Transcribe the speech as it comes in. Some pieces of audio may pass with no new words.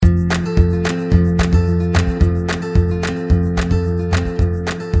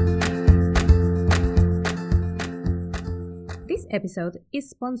episode is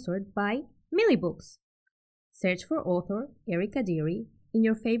sponsored by Millie Books. Search for author Erica Deary in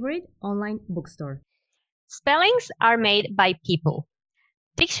your favorite online bookstore. Spellings are made by people.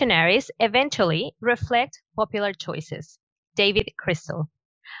 Dictionaries eventually reflect popular choices. David Crystal.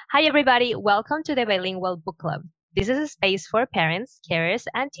 Hi everybody, welcome to the Bilingual Book Club. This is a space for parents, carers,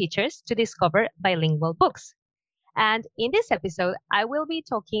 and teachers to discover bilingual books. And in this episode, I will be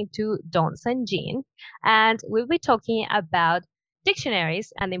talking to Dawn and Jean, and we'll be talking about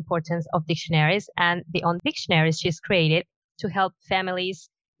dictionaries and the importance of dictionaries and the own dictionaries she's created to help families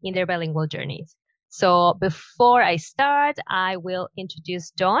in their bilingual journeys. So before I start, I will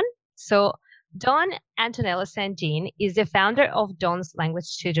introduce Dawn. So Dawn Antonella St. Jean is the founder of Dawn's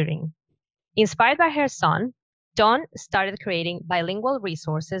Language Tutoring. Inspired by her son, Dawn started creating bilingual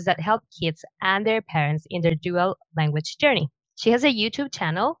resources that help kids and their parents in their dual language journey. She has a YouTube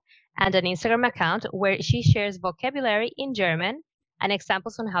channel and an Instagram account where she shares vocabulary in German and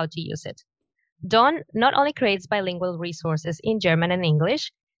examples on how to use it. Dawn not only creates bilingual resources in German and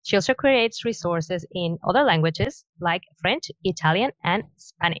English, she also creates resources in other languages like French, Italian, and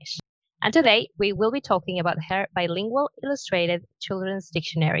Spanish. And today we will be talking about her bilingual illustrated children's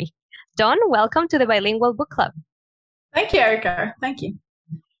dictionary. Dawn, welcome to the Bilingual Book Club. Thank you, Erica. Thank you.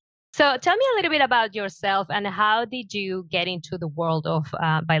 So tell me a little bit about yourself and how did you get into the world of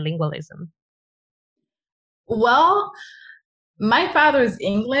bilingualism? Well, my father is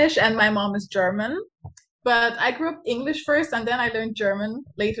English and my mom is German, but I grew up English first and then I learned German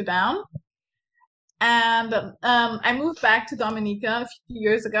later down. And I moved back to Dominica a few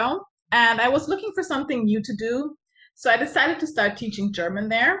years ago and I was looking for something new to do. So I decided to start teaching German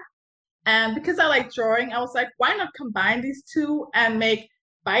there. And because I like drawing, I was like, why not combine these two and make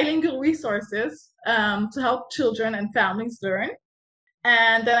bilingual resources to help children and families learn?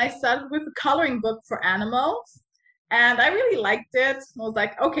 And then I started with a coloring book for animals. And I really liked it. I was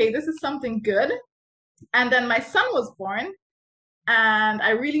like, okay, this is something good. And then my son was born. And I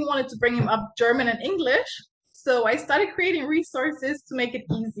really wanted to bring him up German and English. So I started creating resources to make it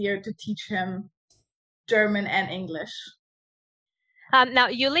easier to teach him German and English. Now,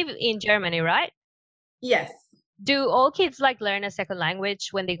 you live in Germany, right? Yes. Do all kids learn a second language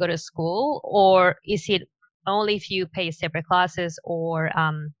when they go to school, or is it only if you pay separate classes or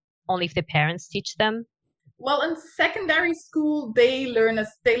only if the parents teach them? Well, in secondary school, they learn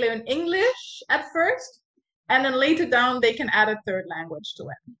English at first, and then later down they can add a third language to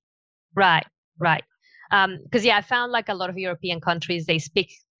it. Right. Because I found a lot of European countries, they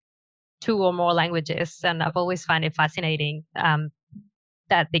speak 2 or more languages, and I've always found it fascinating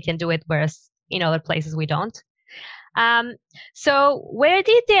that they can do it, whereas in other places we don't. So where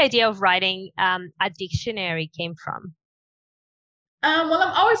did the idea of writing a dictionary came from? Well,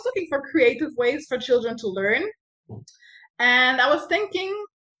 I'm always looking for creative ways for children to learn. And I was thinking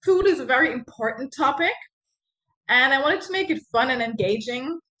food is a very important topic, and I wanted to make it fun and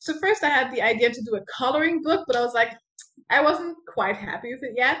engaging. So first I had the idea to do a coloring book, but I was like, I wasn't quite happy with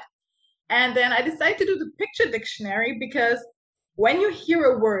it yet. And then I decided to do the picture dictionary because when you hear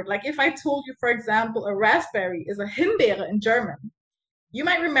a word, like if I told you, for example, a raspberry is a Himbeere in German, you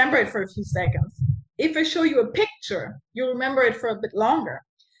might remember it for a few seconds. If I show you a picture, you'll remember it for a bit longer.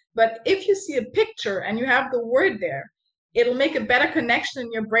 But if you see a picture and you have the word there, it'll make a better connection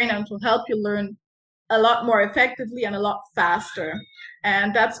in your brain and it will help you learn a lot more effectively and a lot faster.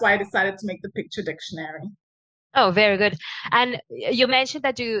 And that's why I decided to make the picture dictionary. Oh, very good. And you mentioned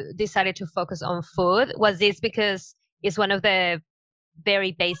that you decided to focus on food. Was this because it's one of the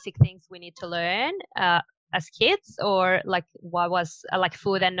very basic things we need to learn as kids, or what was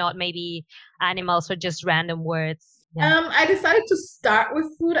food and not maybe animals or just random words? Yeah. I decided to start with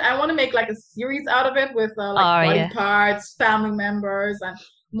food. I want to make a series out of it with body parts, family members, and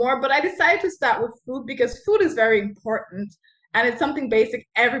more. But I decided to start with food because food is very important and it's something basic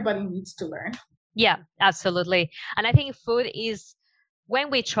everybody needs to learn. Yeah, absolutely. And I think food is, when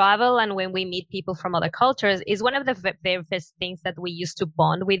we travel and when we meet people from other cultures, is one of the very first things that we use to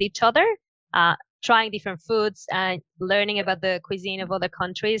bond with each other, trying different foods and learning about the cuisine of other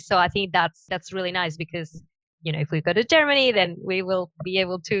countries. So I think that's really nice because, if we go to Germany, then we will be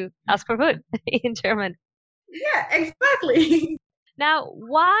able to ask for food in German. Yeah, exactly. Now,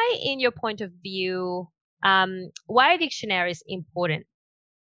 why, in your point of view, why are dictionaries important?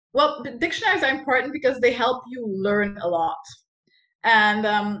 Well, the dictionaries are important because they help you learn a lot. And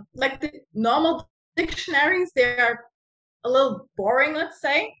the normal dictionaries, they are a little boring, let's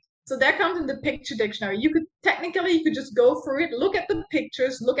say. So that comes in the picture dictionary. You could just go through it, look at the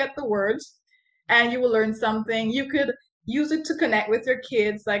pictures, look at the words, and you will learn something. You could use it to connect with your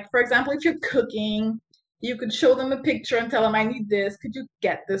kids. Like, for example, if you're cooking, You could show them a picture and tell them, I need this. Could you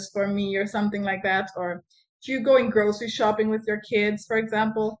get this for me or something like that? Or if you're going grocery shopping with your kids, for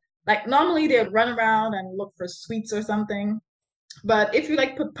example, like normally they would run around and look for sweets or something. But if you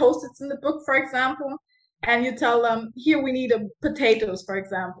like put post-its in the book, for example, and you tell them, here we need potatoes, for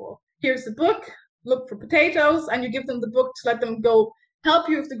example. Here's the book, look for potatoes, and you give them the book to let them go help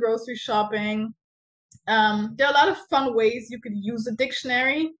you with the grocery shopping. There are a lot of fun ways you could use a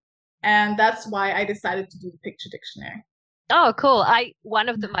dictionary, and that's why I decided to do the picture dictionary. Oh, cool. One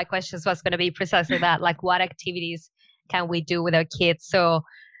of my questions was going to be precisely that, like what activities can we do with our kids? So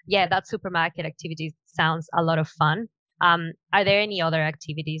yeah, that supermarket activity sounds a lot of fun. Are there any other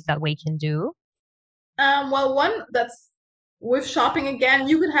activities that we can do? Well, one that's with shopping again,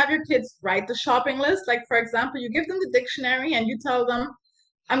 you could have your kids write the shopping list. Like, for example, you give them the dictionary and you tell them,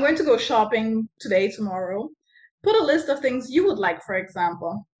 I'm going to go shopping today, tomorrow. Put a list of things you would like, for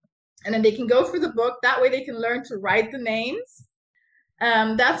example. And then they can go through the book. That way they can learn to write the names.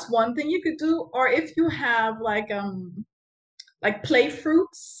 That's one thing you could do. Or if you have like play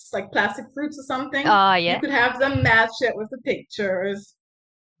fruits, like plastic fruits or something, Yeah. you could have them match it with the pictures.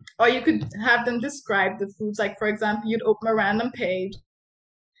 Or you could have them describe the foods. Like, for example, you'd open a random page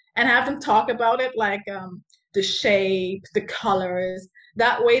and have them talk about it, like the shape, the colors.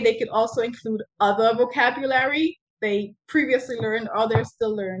 That way they could also include other vocabulary they previously learned or they're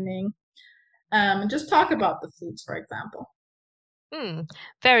still learning. Just talk about the foods, for example.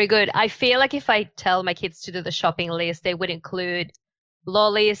 Very good. I feel like if I tell my kids to do the shopping list, they would include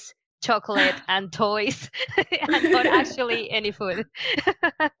lollies, chocolate, and toys, and not actually any food.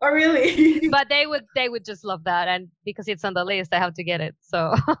 Oh, really? But they would just love that, and because it's on the list, I have to get it.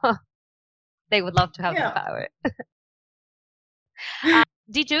 So they would love to have the power.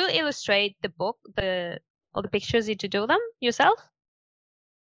 Did you illustrate the book, all the pictures? Did you do them yourself?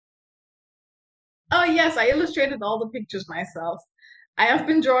 Oh, yes, I illustrated all the pictures myself. I have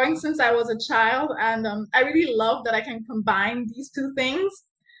been drawing since I was a child, and I really love that I can combine these two things.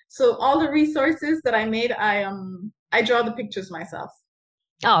 So all the resources that I made, I draw the pictures myself.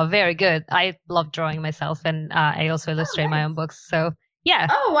 Oh, very good. I love drawing myself, and I also illustrate my own books. So yeah.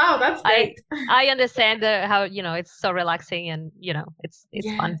 Oh, wow, that's great. I understand how, it's so relaxing and, it's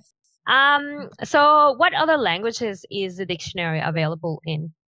fun. So what other languages is the dictionary available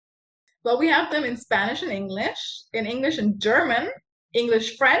in? Well, we have them in Spanish and English and German,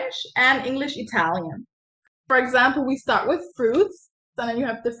 English French, and English Italian. For example, we start with fruits, and then you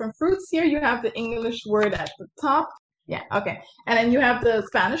have different fruits here. You have the English word at the top. Yeah, okay. And then you have the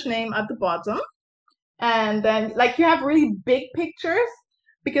Spanish name at the bottom. And then, like, you have really big pictures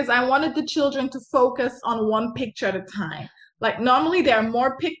because I wanted the children to focus on one picture at a time. Like, normally there are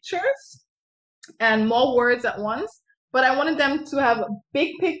more pictures and more words at once, but I wanted them to have a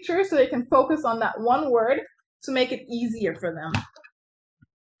big picture so they can focus on that one word to make it easier for them.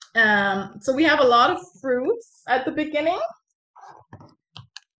 So we have a lot of fruits at the beginning.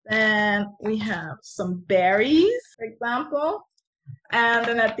 Then we have some berries, for example. And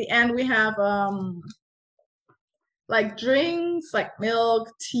then at the end we have like drinks, like milk,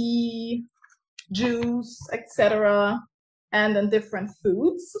 tea, juice, etc. And then different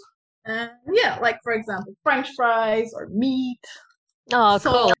foods. And yeah, like for example, French fries or meat. Oh,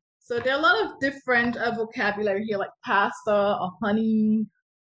 cool. So there are a lot of different vocabulary here, like pasta or honey.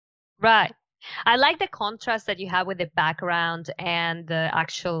 Right. I like the contrast that you have with the background and the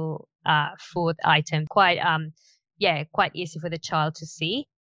actual food item. Quite easy for the child to see.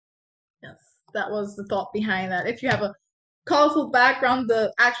 Yes, that was the thought behind that. If you have a colorful background,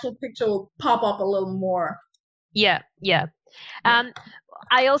 the actual picture will pop up a little more. Yeah.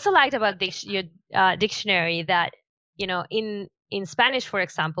 I also liked about your dictionary that, in Spanish, for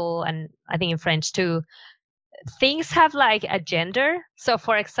example, and I think in French too, things have like a gender. So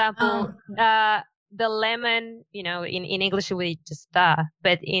for example, the lemon, in English it would be just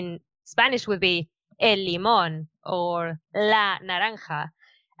but in Spanish would be el limón or la naranja.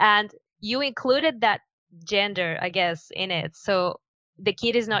 And you included that gender, I guess, in it. So the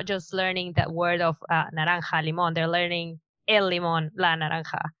kid is not just learning that word of naranja, limón, they're learning el limón, la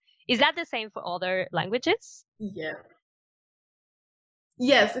naranja. Is that the same for other languages? Yeah.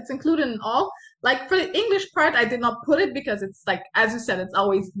 Yes, it's included in all. Like for the English part, I did not put it because it's like, as you said, it's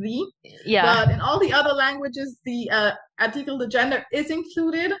always the. Yeah. But in all the other languages, the article, the gender is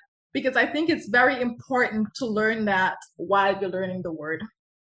included because I think it's very important to learn that while you're learning the word.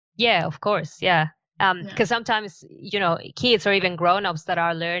 Yeah, of course. Yeah. Because sometimes, kids or even grown-ups that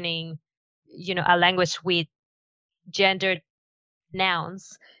are learning, a language with gendered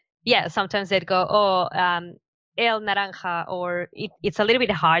nouns. Yeah, sometimes they'd go, el naranja, or it's a little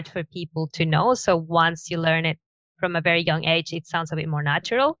bit hard for people to know. So once you learn it from a very young age, it sounds a bit more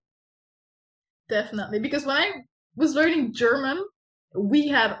natural. Definitely. Because when I was learning German, we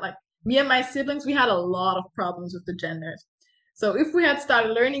had, like, me and my siblings, we had a lot of problems with the genders. So if we had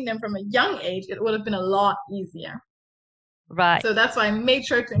started learning them from a young age, it would have been a lot easier. Right. So that's why I made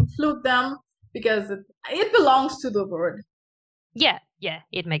sure to include them, because it belongs to the word. Yeah,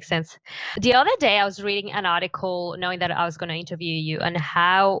 it makes sense. The other day I was reading an article knowing that I was going to interview you, and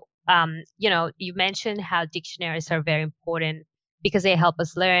how, you mentioned how dictionaries are very important because they help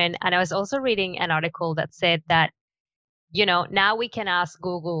us learn. And I was also reading an article that said that, now we can ask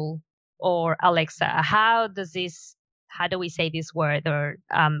Google or Alexa, how do we say this word, or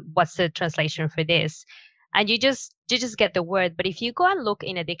what's the translation for this? And you just get the word. But if you go and look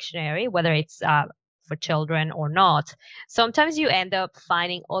in a dictionary, whether it's for children or not, sometimes you end up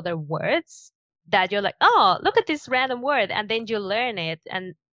finding other words that you're like, oh, look at this random word, and then you learn it.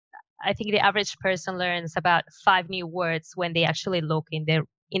 And I think the average person learns about 5 new words when they actually look in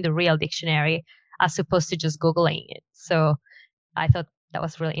the real dictionary, as opposed to just Googling it. So I thought that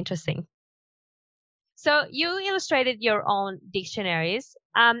was really interesting. So you illustrated your own dictionaries.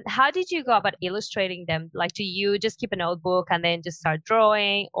 How did you go about illustrating them? Like, do you just keep a notebook and then just start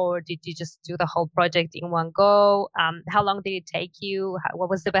drawing, or did you just do the whole project in one go? How long did it take you? What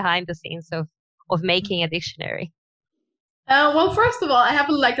was the behind the scenes of making a dictionary? Well, first of all, I have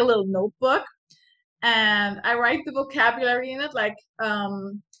like a little notebook, and I write the vocabulary in it. Like,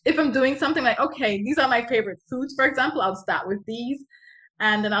 if I'm doing something like, okay, these are my favorite foods, for example, I'll start with these.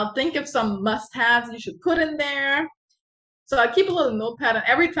 And then I'll think of some must-haves you should put in there. So I keep a little notepad, and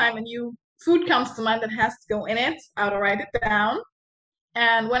every time a new food comes to mind that has to go in it, I'll write it down.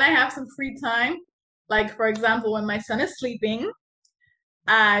 And when I have some free time, like for example, when my son is sleeping,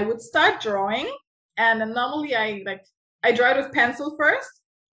 I would start drawing. And then normally I draw it with pencil first,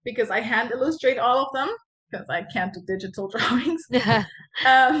 because I hand illustrate all of them, because I can't do digital drawings.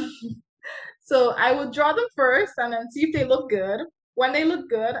 So I would draw them first and then see if they look good. When they look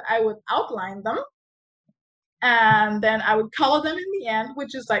good, I would outline them, and then I would color them in the end,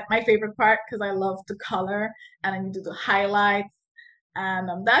 which is like my favorite part, because I love to color and I need to do highlights,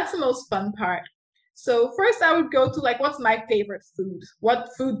 and that's the most fun part. So first I would go to, like, what's my favorite food? What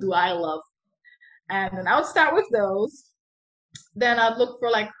food do I love? And then I would start with those. Then I'd look for,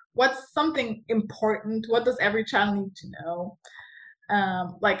 like, what's something important? What does every child need to know?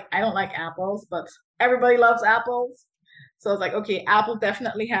 Like, I don't like apples, but everybody loves apples. So I was like, okay, apple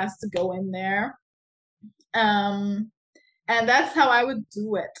definitely has to go in there. And that's how I would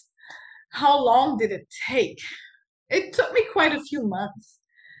do it. How long did it take? It took me quite a few months,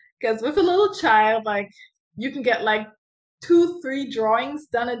 because with a little child, like, you can get like 2-3 drawings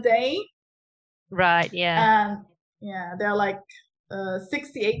done a day. Right, yeah. And yeah, there are like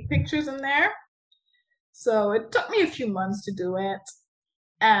 68 pictures in there. So it took me a few months to do it.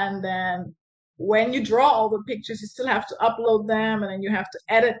 And then when you draw all the pictures, you still have to upload them, and then you have to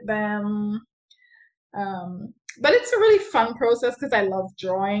edit them. But it's a really fun process, because I love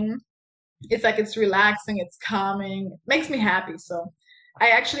drawing. It's like, it's relaxing, it's calming, it makes me happy. So I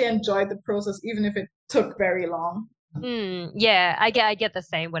actually enjoyed the process, even if it took very long. Yeah, I get the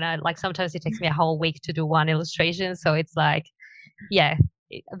same when sometimes it takes me a whole week to do one illustration. So it's like, yeah,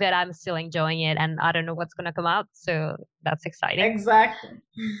 but I'm still enjoying it, and I don't know what's gonna come out. So that's exciting. Exactly.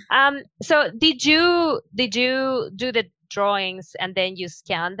 So did you do the drawings and then you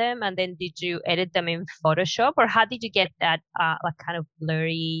scan them, and then did you edit them in Photoshop, or how did you get that like kind of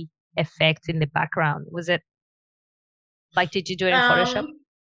blurry effect in the background? Was it like, did you do it in Photoshop?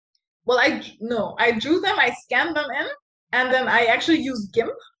 Well, I drew them, I scanned them in, and then I actually used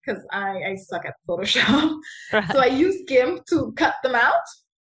GIMP, because I suck at Photoshop. So I used GIMP to cut them out,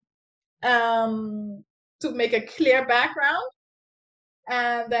 to make a clear background.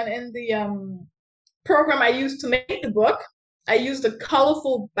 And then in the program I used to make the book, I used a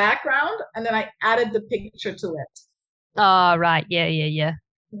colorful background, and then I added the picture to it. Oh, right. Yeah.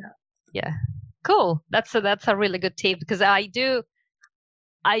 Cool. That's a really good tip, because I do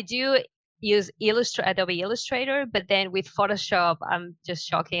use Adobe Illustrator, but then with Photoshop, I'm just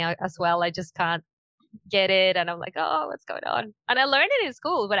shocking as well. I just can't get it, and I'm like, oh, what's going on? And I learned it in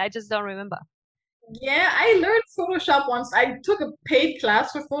school, but I just don't remember. Yeah, I learned Photoshop once. I took a paid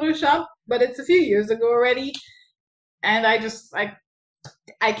class for Photoshop, but it's a few years ago already, and I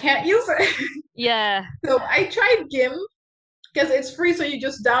can't use it. Yeah. So I tried GIMP, because it's free, so you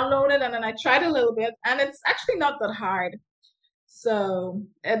just download it, and then I tried a little bit, and it's actually not that hard. So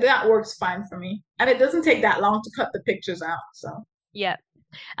that works fine for me, and it doesn't take that long to cut the pictures out. So yeah,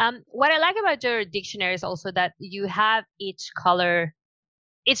 What I like about your dictionary is also that you have each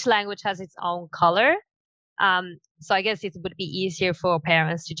language has its own color. So I guess it would be easier for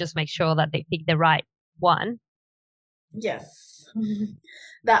parents to just make sure that they pick the right one. Yes,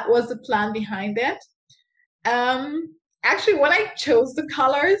 that was the plan behind it. Actually, when I chose the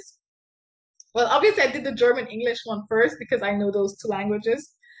colors, well, obviously I did the German English one first because I know those two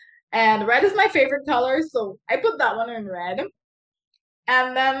languages. And red is my favorite color, so I put that one in red.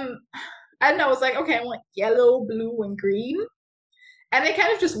 And then I don't know, I was like, okay, I want yellow, blue, and green. And I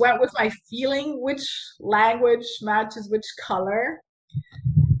kind of just went with my feeling which language matches which color.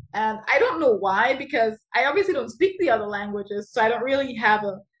 And I don't know why, because I obviously don't speak the other languages, so I don't really have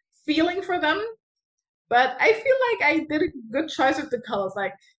a feeling for them. But I feel like I did a good choice with the colors.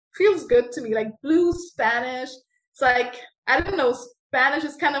 Like, feels good to me. Like blue, Spanish. It's like, I don't know, Spanish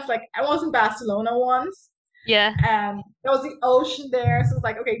is kind of like, I was in Barcelona once. Yeah. And there was the ocean there. So it's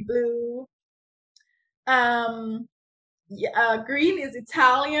like, okay, blue. Green is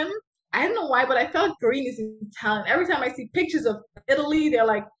Italian. I don't know why, but I felt green is Italian. Every time I see pictures of Italy, they're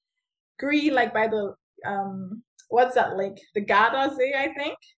like green, like by the what's that lake? The Gardasee, I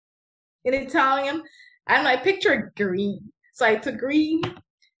think, in Italian. And I picture green. So I took green.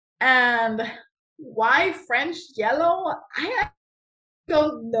 And why French yellow? I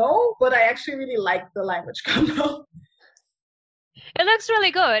don't know, but I actually really like the language combo. It looks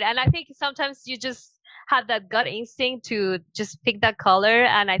really good. And I think sometimes you just have that gut instinct to just pick that color.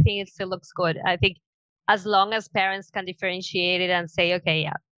 And I think it still looks good. I think as long as parents can differentiate it and say, okay,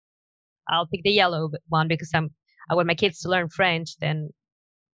 yeah, I'll pick the yellow one because I want my kids to learn French, then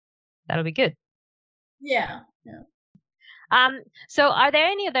that'll be good. Yeah. So are there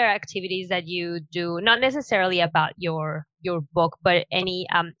any other activities that you do, not necessarily about your book, but any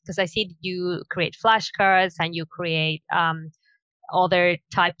because I see you create flashcards and you create other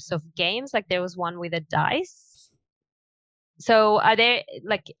types of games, like there was one with a dice. So are there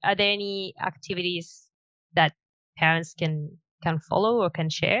any activities that parents can follow or can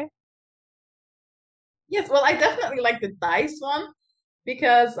share? Yes, well, I definitely like the dice one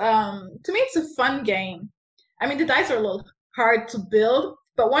because to me it's a fun game. I mean, the dice are a little hard to build,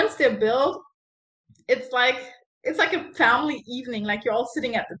 but once they're built, it's like a family evening. Like you're all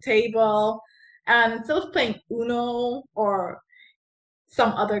sitting at the table, and instead of playing Uno or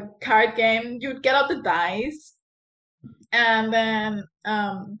some other card game, you'd get out the dice, and then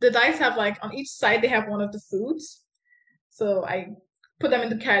the dice have like on each side they have one of the foods. So I put them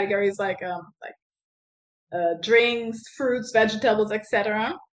into categories like drinks, fruits, vegetables,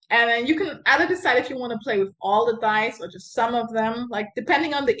 etc. And then you can either decide if you want to play with all the dice or just some of them, like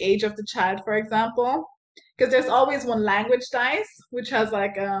depending on the age of the child, for example. Because there's always one language dice, which has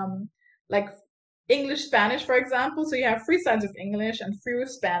like English, Spanish, for example. So you have three sides of English and three with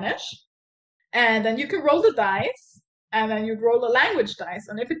Spanish. And then you can roll the dice, and then you'd roll a language dice.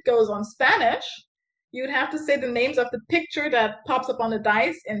 And if it goes on Spanish, you'd have to say the names of the picture that pops up on the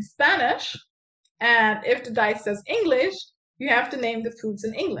dice in Spanish. And if the dice says English, you have to name the foods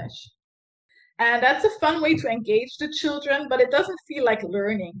in English. And that's a fun way to engage the children, but it doesn't feel like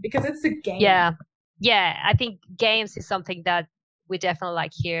learning because it's a game. Yeah. I think games is something that we definitely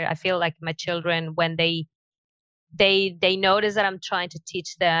like here. I feel like my children, when they notice that I'm trying to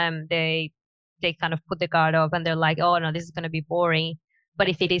teach them, they kind of put the guard up and they're like, oh no, this is going to be boring. But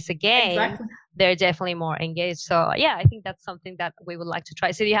if it is a game, exactly, they're definitely more engaged. So yeah, I think that's something that we would like to try.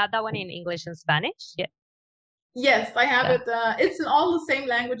 So you have that one in English and Spanish? Yeah. Yes, I have it. It's in all the same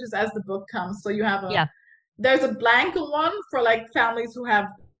languages as the book comes. So you have there's a blank one for like families who have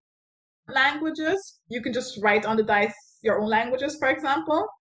languages. You can just write on the dice your own languages, for example.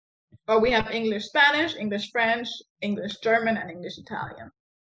 Or we have English, Spanish, English, French, English, German, and English, Italian.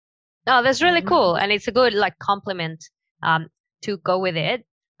 Oh, that's really cool. And it's a good like complement to go with it.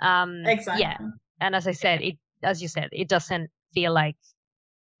 Exactly. Yeah. And as you said, it doesn't feel like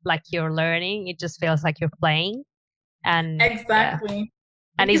you're learning. It just feels like you're playing. And exactly. Yeah.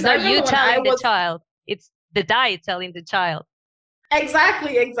 And it's not you telling the child. It's the die telling the child.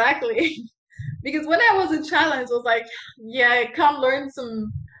 Exactly. Because when I was a child, it was like, yeah, come learn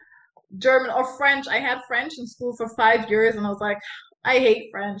some German or French. I had French in school for 5 years, and I was like, I hate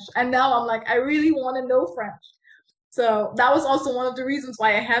French. And now I'm like, I really want to know French. So that was also one of the reasons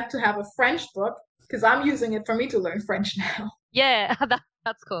why I had to have a French book, because I'm using it for me to learn French now. Yeah,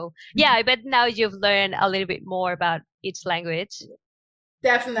 that's cool. Yeah, I bet now you've learned a little bit more about each language.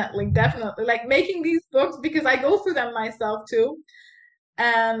 Definitely. Like making these books, because I go through them myself too.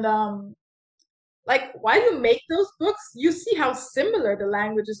 And like while you make those books, you see how similar the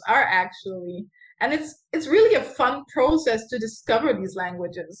languages are actually. And it's really a fun process to discover these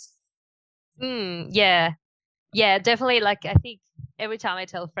languages. Yeah. Yeah, definitely. Like, I think every time I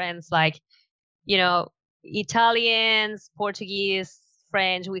tell friends, like, Italians, Portuguese,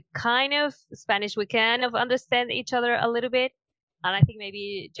 French, Spanish, we kind of understand each other a little bit. And I think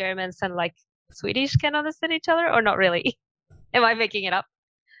maybe Germans and like Swedish can understand each other, or not really. Am I making it up?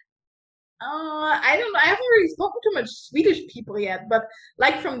 I don't know. I haven't really spoken to much Swedish people yet, but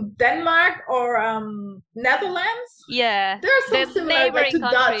like from Denmark or Netherlands, Yeah. there are some The similarities, like neighboring to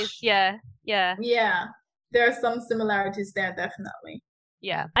countries. Dutch. Yeah. Yeah, there are some similarities there, definitely.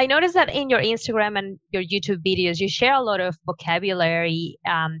 Yeah. I noticed that in your Instagram and your YouTube videos, you share a lot of vocabulary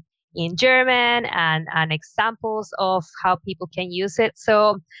in German and examples of how people can use it.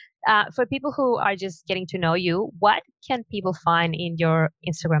 So, for people who are just getting to know you, what can people find in your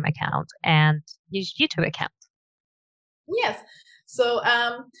Instagram account and your YouTube account? Yes. So,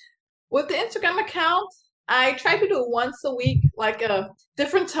 with the Instagram account, I try to do once a week, like a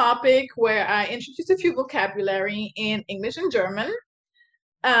different topic where I introduce a few vocabulary in English and German.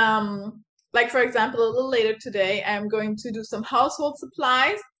 Like for example, a little later today, I'm going to do some household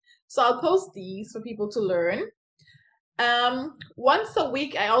supplies. So I'll post these for people to learn. Once a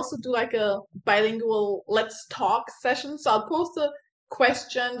week, I also do like a bilingual let's talk session. So I'll post a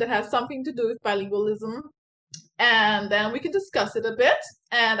question that has something to do with bilingualism, and then we can discuss it a bit.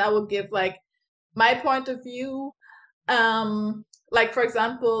 And I will give like my point of view. Like for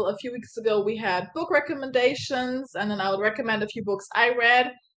example, a few weeks ago we had book recommendations, and then I would recommend a few books I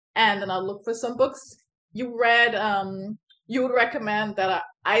read, and then I'll look for some books you read. You would recommend that are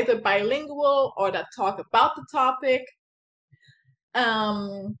either bilingual or that talk about the topic.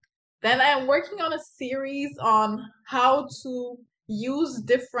 Then I'm working on a series on how to use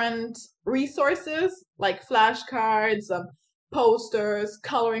different resources like flashcards, posters,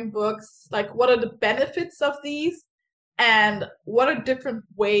 coloring books. Like, what are the benefits of these? And what are different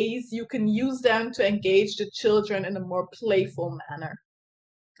ways you can use them to engage the children in a more playful manner?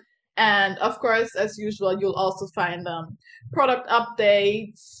 And of course, as usual, you'll also find product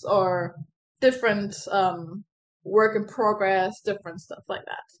updates or different work in progress, different stuff like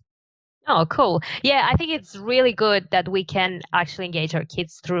that. Oh, cool. Yeah, I think it's really good that we can actually engage our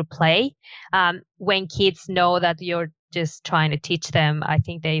kids through play. When kids know that you're just trying to teach them, I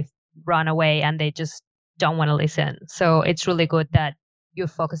think they've run away and they just don't want to listen. So it's really good that you're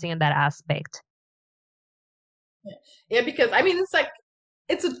focusing on that aspect. Yeah, because I mean,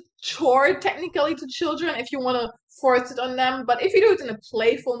 it's a chore technically to children if you want to force it on them, but if you do it in a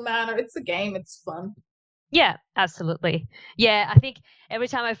playful manner, it's a game, it's fun. Yeah, absolutely. Yeah, I think every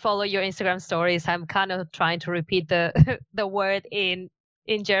time I follow your Instagram stories, I'm kind of trying to repeat the the word in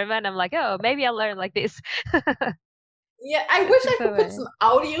German. I'm like, oh, maybe I'll learn like this. Yeah, I wish I could put some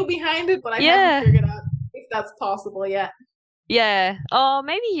audio behind it, but I haven't figured out if that's possible yet. Yeah. Oh,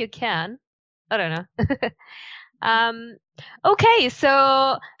 maybe you can. I don't know. Okay,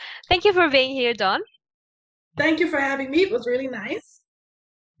 so thank you for being here, Dawn. Thank you for having me. It was really nice.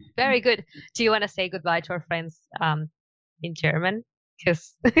 Very good. Do you want to say goodbye to our friends in German?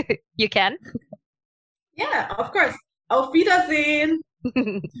 Because you can. Yeah, of course. Auf Wiedersehen.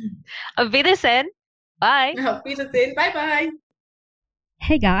 Auf Wiedersehen. Bye. Auf Wiedersehen. Bye-bye.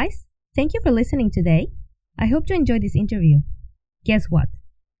 Hey guys, thank you for listening today. I hope you enjoyed this interview. Guess what?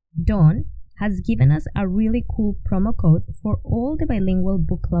 Dawn has given us a really cool promo code for all the Bilingual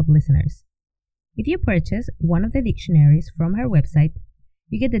Book Club listeners. If you purchase one of the dictionaries from her website,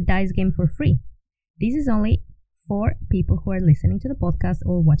 you get the dice game for free. This is only for people who are listening to the podcast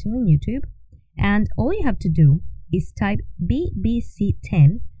or watching on YouTube, and all you have to do is type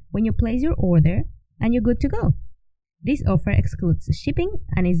BBC10 when you place your order and you're good to go. This offer excludes shipping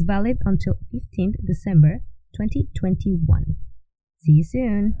and is valid until 15th December 2021. See you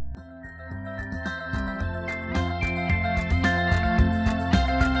soon!